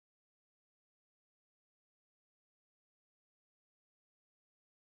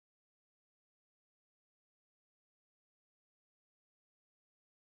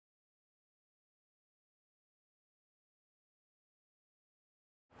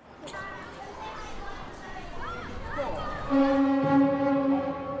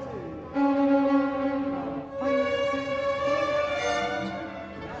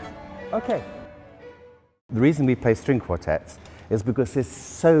Okay. The reason we play string quartets is because there's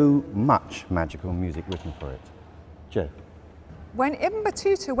so much magical music written for it. Joe. When Ibn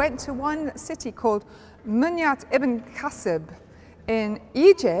Battuta went to one city called Munyat ibn Qasib in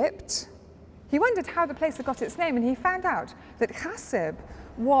Egypt, he wondered how the place had got its name, and he found out that Qasib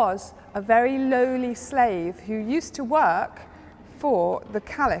was a very lowly slave who used to work for the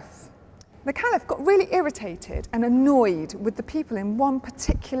Caliph. The Caliph got really irritated and annoyed with the people in one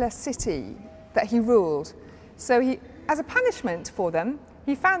particular city that he ruled. So as a punishment for them,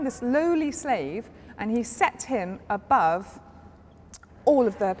 he found this lowly slave and he set him above all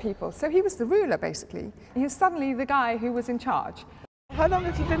of their people. So he was the ruler, basically. He was suddenly the guy who was in charge. How long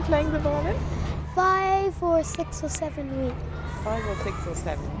have you been playing the violin? 5 or 6 or 7 weeks. 5 or 6 or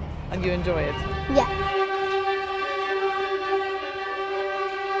 7. And you enjoy it? Yeah.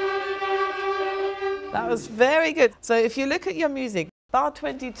 That was very good. So if you look at your music, bar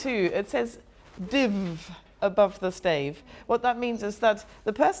 22, it says div above the stave. What that means is that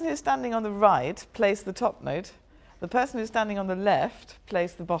the person who's standing on the right plays the top note, the person who's standing on the left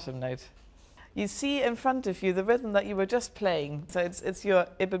plays the bottom note. You see in front of you the rhythm that you were just playing, so it's your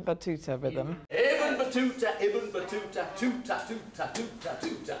Ibn Battuta rhythm. Ibn Battuta, Ibn Battuta, tuta, tuta, tuta,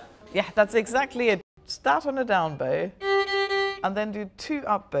 tuta. Yeah, that's exactly it. Start on a down bow and then do 2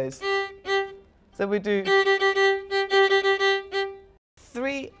 up bows. So we do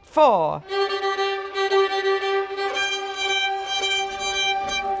 3, 4.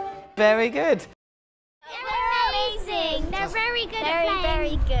 Very good. They're amazing. They're very good at playing.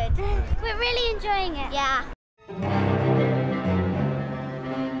 Very good. We're really enjoying it. Yeah.